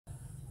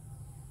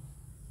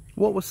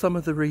What were some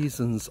of the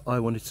reasons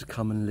I wanted to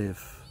come and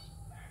live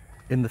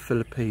in the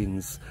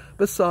Philippines,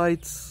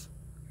 besides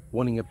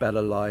wanting a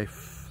better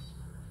life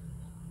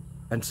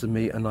and to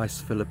meet a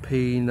nice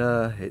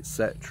Filipina,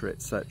 etc.,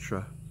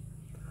 etc.?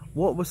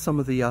 What were some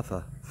of the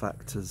other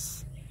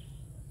factors?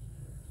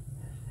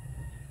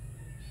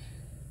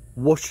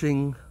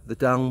 Watching the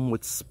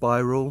downward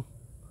spiral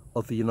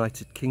of the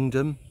United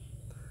Kingdom,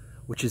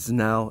 which is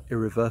now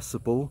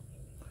irreversible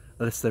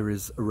unless there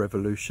is a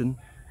revolution,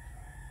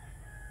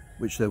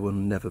 which there will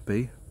never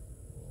be,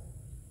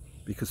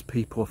 because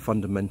people are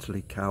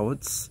fundamentally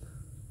cowards.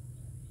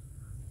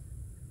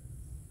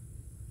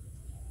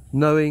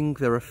 Knowing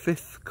there are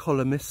fifth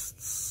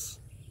columnists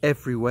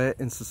everywhere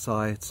in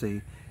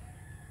society,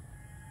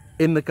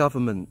 in the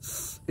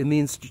governments, in the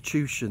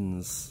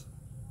institutions.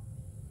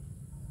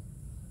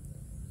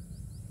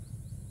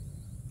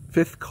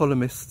 Fifth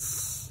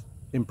columnists,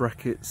 in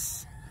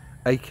brackets,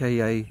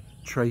 aka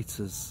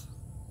traitors,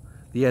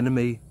 the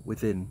enemy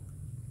within.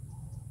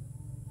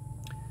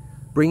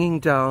 Bringing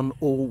down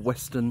all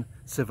Western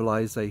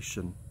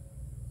civilization.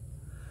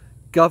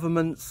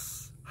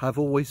 Governments have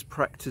always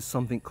practiced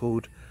something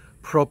called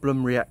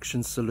problem,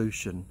 reaction,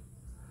 solution.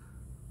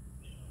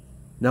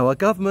 Now, a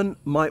government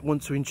might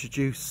want to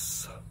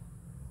introduce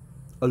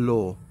a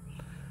law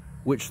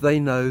which they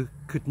know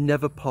could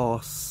never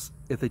pass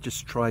if they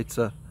just tried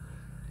to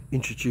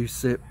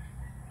introduce it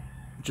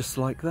just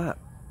like that.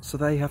 So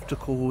they have to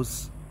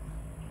cause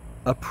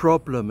a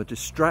problem, a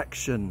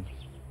distraction.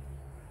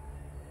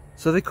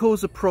 So they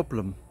cause a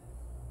problem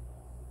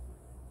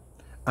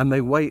and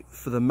they wait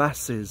for the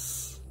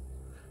masses,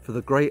 for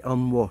the great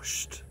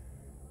unwashed,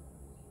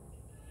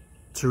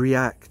 to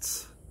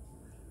react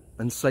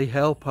and say,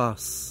 help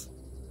us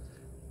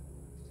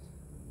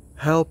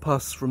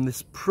from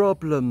this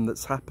problem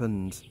that's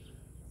happened.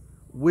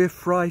 We're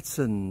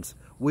frightened,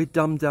 we're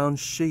dumbed down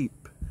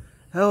sheep.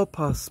 Help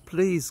us,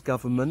 please,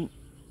 government,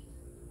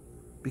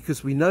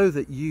 because we know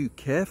that you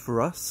care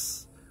for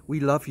us.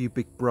 We love you,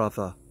 big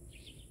brother.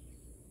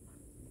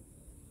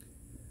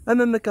 And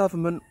then the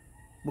government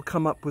will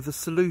come up with a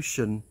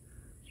solution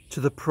to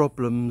the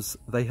problems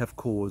they have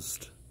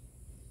caused.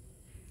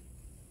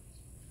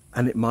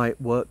 And it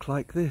might work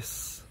like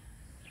this.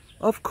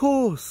 Of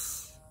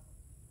course,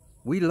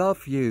 we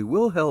love you,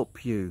 we'll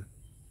help you.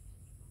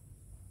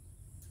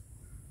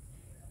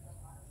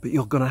 But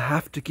you're going to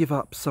have to give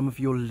up some of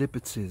your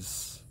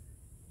liberties,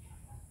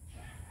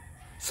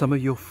 some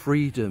of your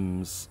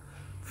freedoms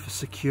for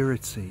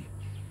security.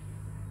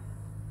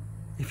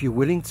 If you're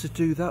willing to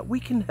do that, we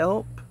can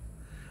help.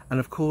 And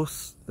of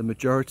course, the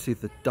majority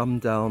of the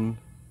dumbed down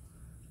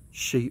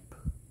sheep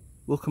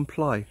will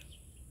comply.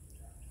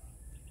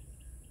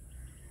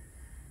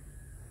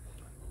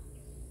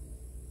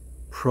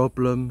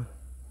 Problem,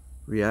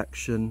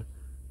 reaction,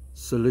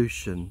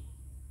 solution.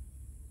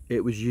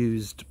 It was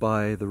used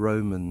by the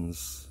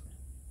Romans.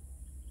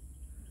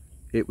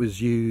 It was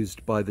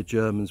used by the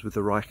Germans with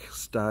the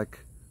Reichstag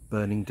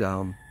burning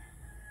down.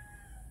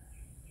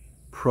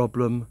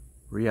 Problem,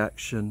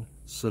 reaction,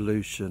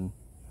 solution.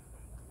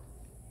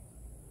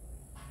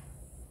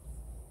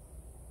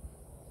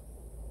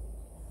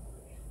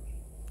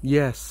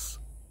 Yes,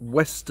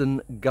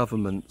 Western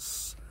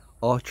governments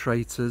are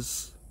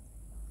traitors,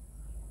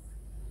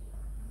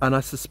 and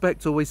I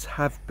suspect always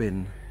have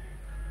been.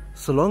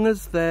 So long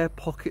as their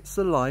pockets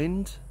are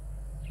lined,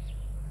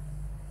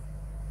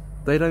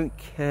 they don't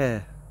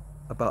care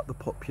about the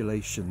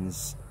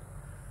populations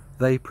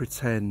they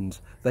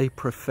pretend, they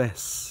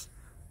profess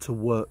to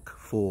work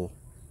for.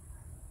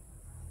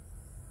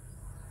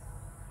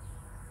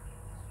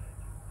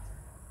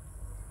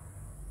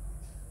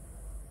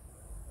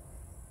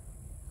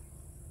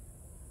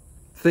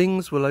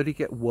 Things will only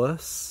get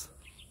worse.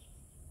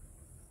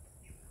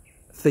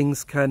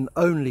 Things can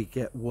only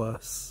get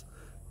worse.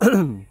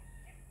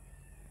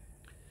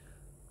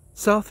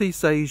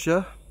 Southeast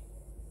Asia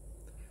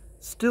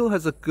still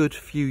has a good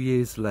few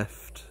years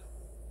left,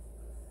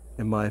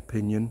 in my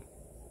opinion.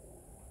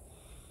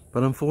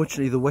 But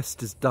unfortunately, the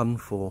West is done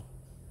for.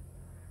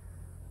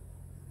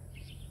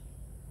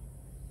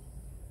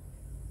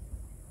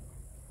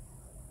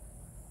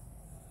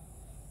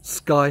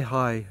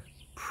 Sky-high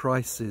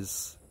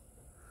prices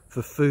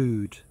for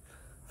food,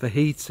 for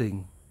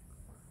heating,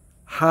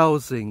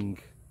 housing,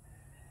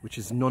 which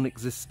is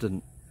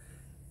non-existent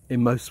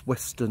in most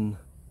Western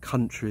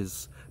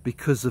countries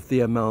because of the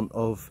amount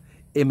of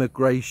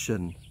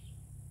immigration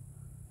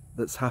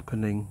that's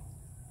happening.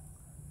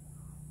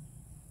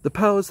 The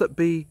powers that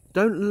be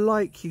don't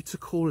like you to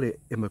call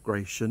it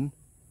immigration.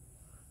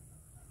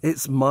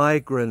 It's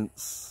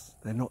migrants.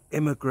 They're not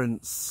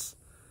immigrants.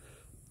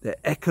 They're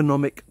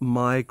economic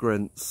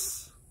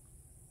migrants.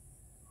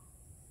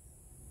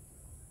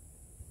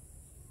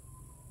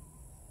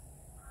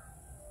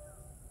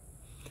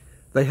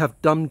 They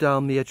have dumbed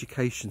down the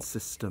education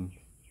system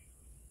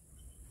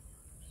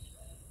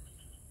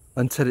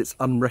until it's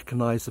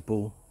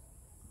unrecognisable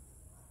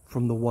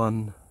from the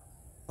one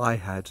I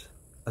had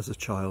as a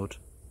child.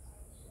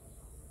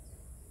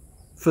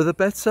 For the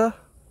better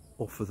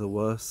or for the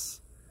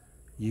worse,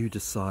 You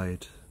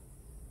decide.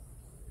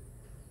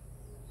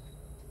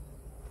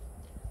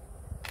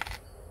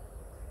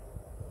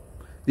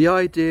 The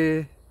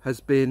idea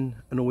has been,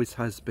 and always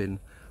has been,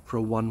 for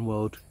a one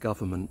world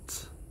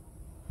government.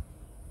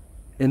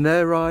 In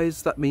their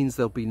eyes, that means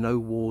there'll be no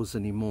wars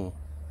anymore,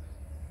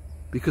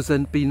 because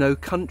there'd be no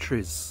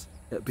countries.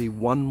 It'd be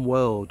one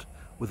world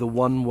with a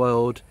one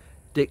world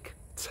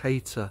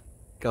dictator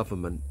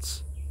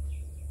government.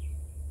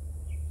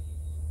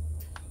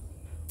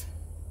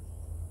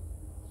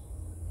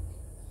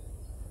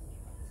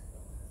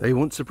 They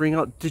want to bring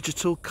out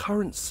digital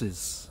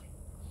currencies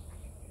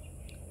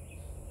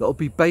that'll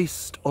be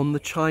based on the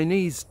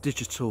Chinese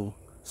digital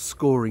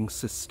scoring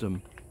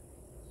system.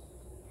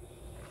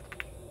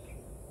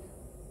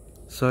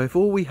 So if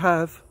all we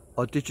have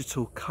are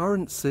digital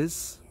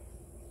currencies,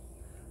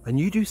 and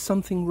you do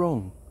something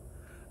wrong,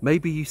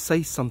 maybe you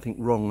say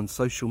something wrong on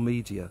social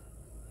media,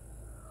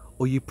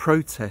 or you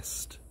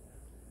protest,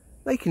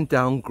 they can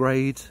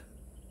downgrade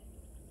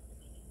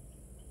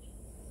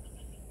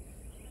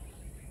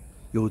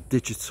your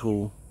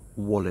digital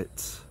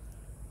wallet.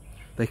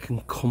 They can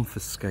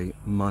confiscate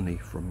money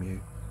from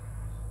you,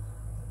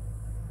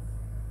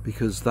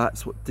 because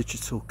that's what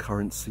digital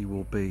currency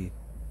will be.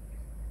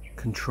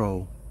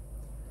 Control.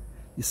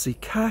 You see,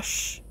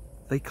 cash,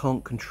 they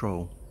can't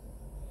control.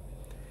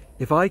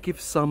 If I give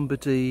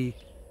somebody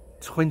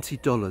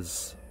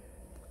 $20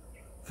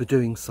 for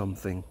doing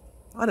something,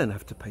 I don't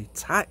have to pay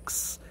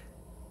tax.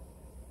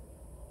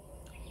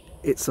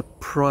 It's a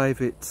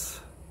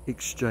private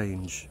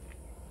exchange.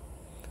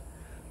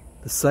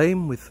 The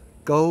same with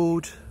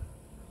gold,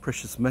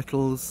 precious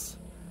metals,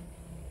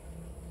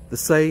 the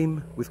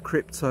same with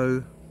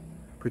crypto,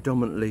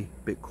 predominantly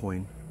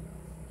Bitcoin.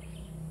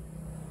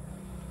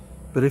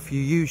 But if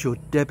you use your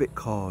debit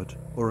card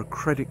or a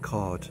credit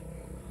card,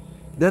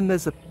 then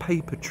there's a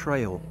paper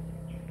trail.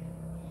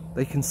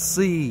 They can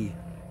see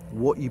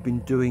what you've been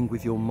doing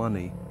with your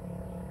money.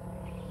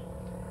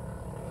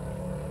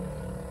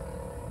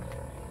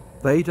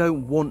 They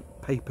don't want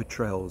paper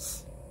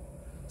trails.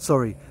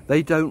 Sorry,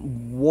 they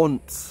don't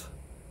want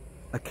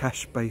a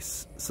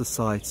cash-based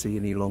society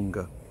any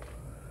longer,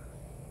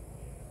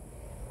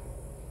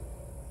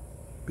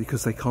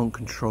 because they can't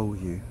control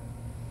you.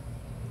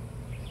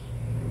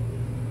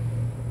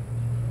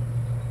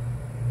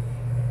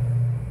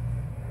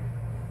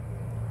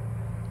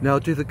 Now,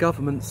 do the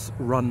governments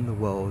run the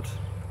world?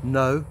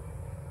 No,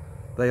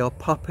 they are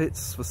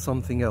puppets for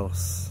something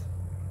else.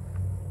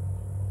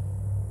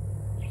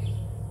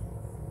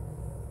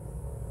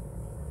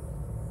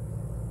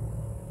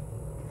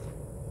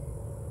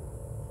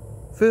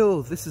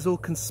 Phil, this is all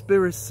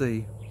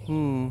conspiracy.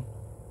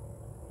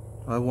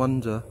 I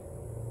wonder.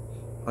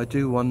 I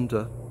do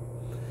wonder.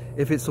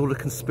 If it's all a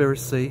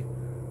conspiracy,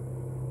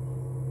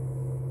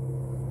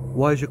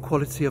 why is your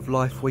quality of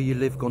life where you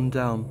live gone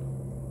down?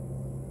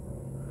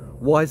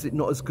 Why is it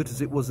not as good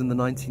as it was in the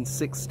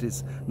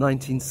 1960s,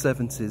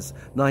 1970s,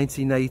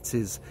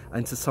 1980s,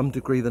 and to some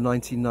degree the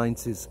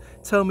 1990s?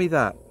 Tell me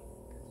that.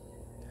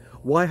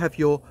 Why have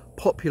your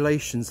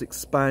populations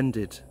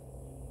expanded?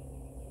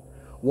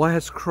 Why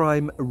has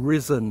crime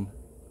risen?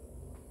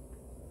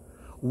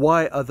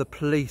 Why are the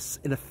police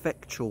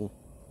ineffectual?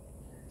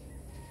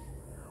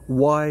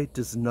 Why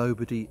does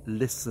nobody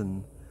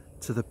listen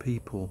to the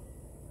people?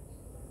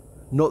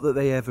 Not that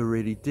they ever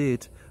really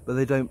did, but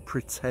they don't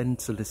pretend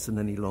to listen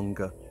any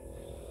longer.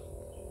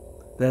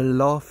 They're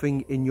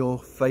laughing in your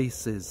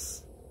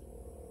faces.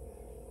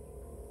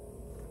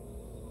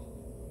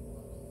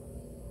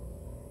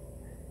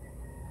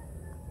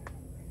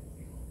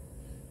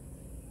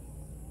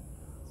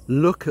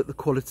 Look at the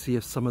quality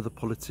of some of the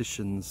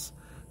politicians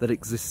that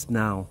exist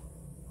now.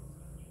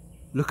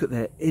 Look at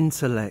their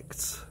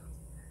intellect.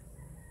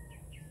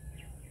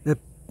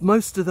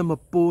 Most of them are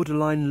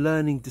borderline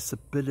learning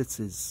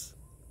disabilities.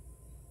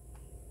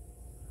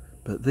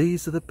 But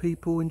these are the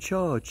people in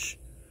charge.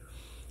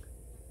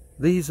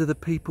 These are the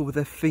people with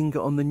their finger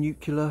on the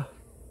nuclear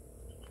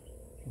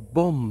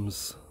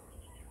bombs.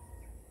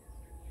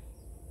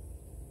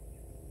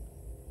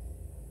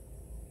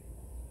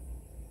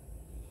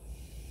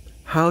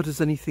 How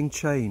does anything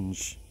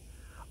change?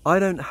 I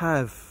don't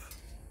have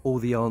all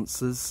the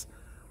answers.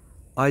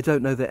 I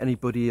don't know that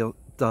anybody else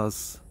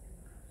does.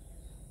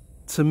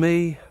 To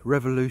me,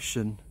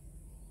 revolution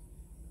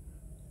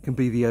can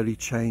be the only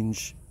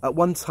change. At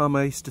one time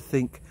I used to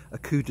think a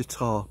coup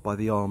d'etat by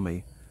the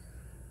army,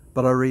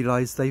 but I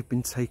realised they've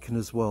been taken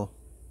as well.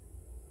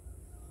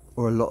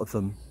 Or a lot of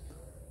them.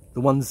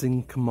 The ones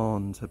in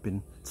command have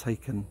been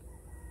taken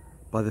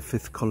by the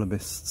fifth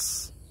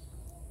columnists.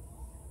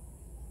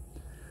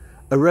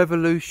 A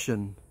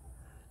revolution.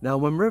 Now,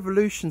 when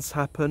revolutions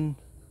happen,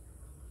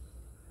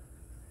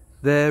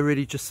 they're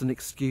really just an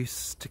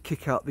excuse to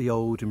kick out the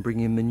old and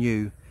bring in the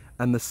new,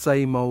 and the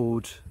same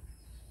old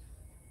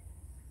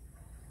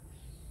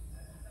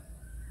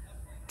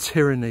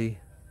tyranny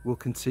will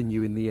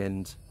continue in the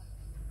end.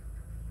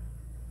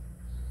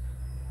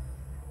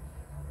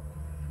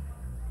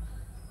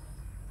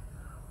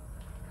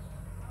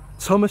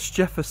 Thomas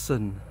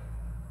Jefferson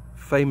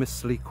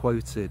famously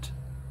quoted.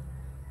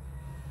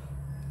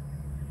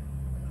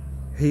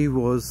 He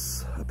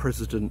was a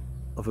president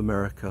of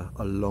America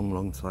a long,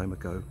 long time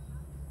ago.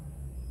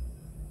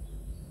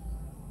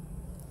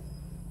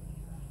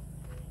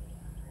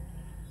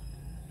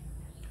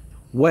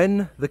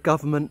 When the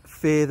government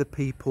fear the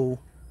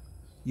people,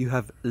 you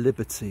have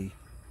liberty.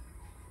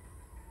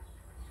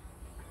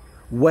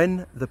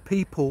 When the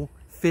people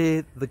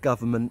fear the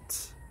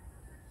government,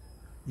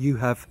 you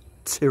have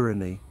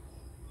tyranny.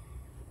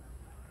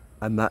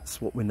 And that's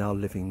what we're now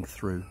living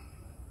through.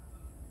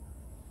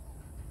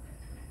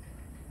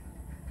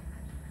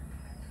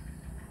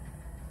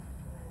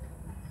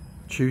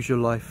 Choose your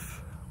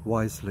life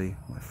wisely,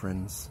 my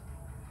friends.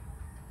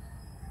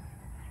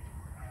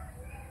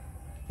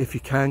 If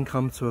you can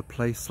come to a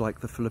place like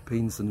the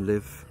Philippines and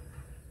live,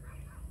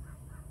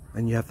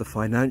 and you have the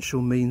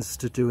financial means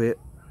to do it,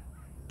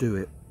 do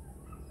it.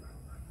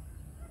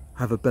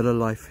 Have a better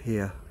life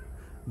here.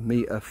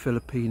 Meet a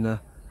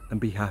Filipina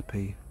and be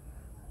happy.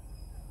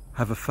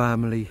 Have a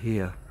family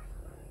here.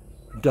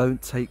 Don't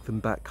take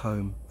them back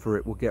home, for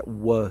it will get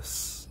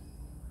worse.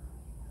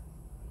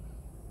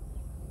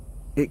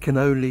 It can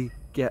only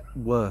get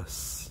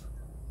worse.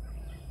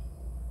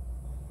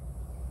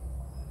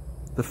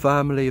 The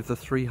family of the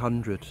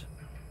 300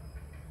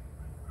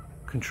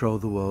 control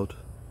the world.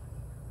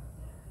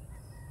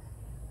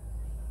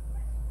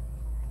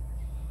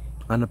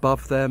 And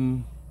above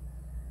them,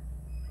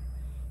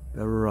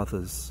 there are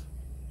others.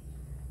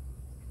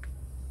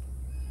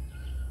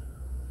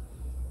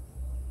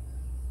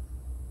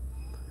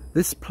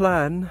 This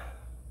plan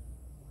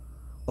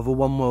of a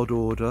one world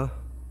order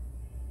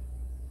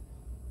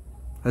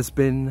has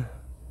been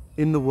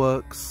in the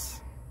works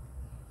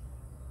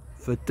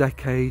for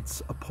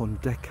decades upon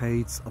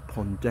decades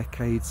upon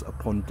decades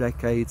upon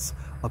decades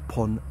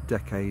upon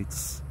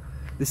decades.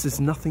 This is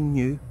nothing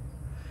new.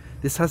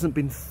 This hasn't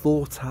been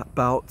thought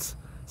about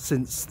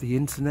since the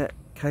internet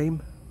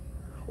came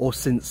or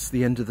since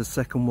the end of the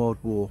Second World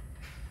War.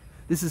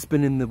 This has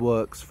been in the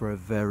works for a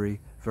very,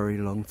 very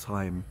long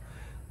time.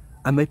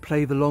 And they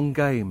play the long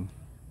game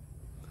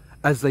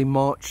as they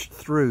march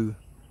through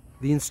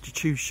the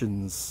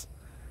institutions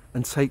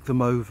and take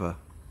them over.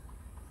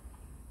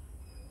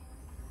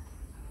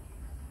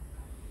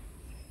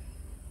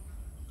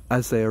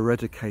 As they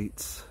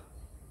eradicate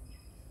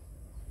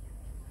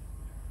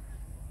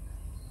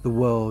the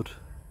world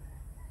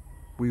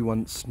we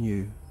once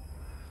knew,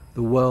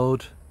 the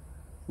world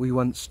we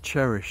once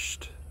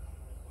cherished.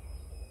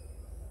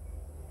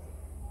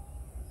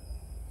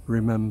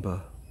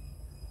 Remember,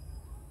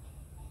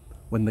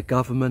 when the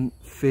government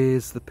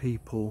fears the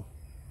people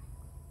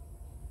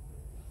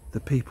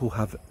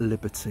have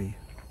liberty.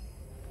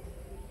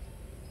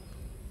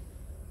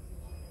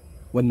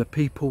 When the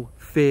people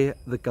fear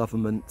the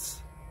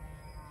government,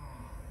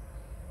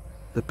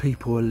 the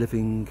people are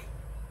living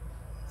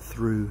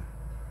through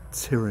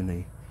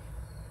tyranny.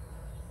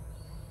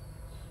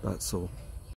 That's all.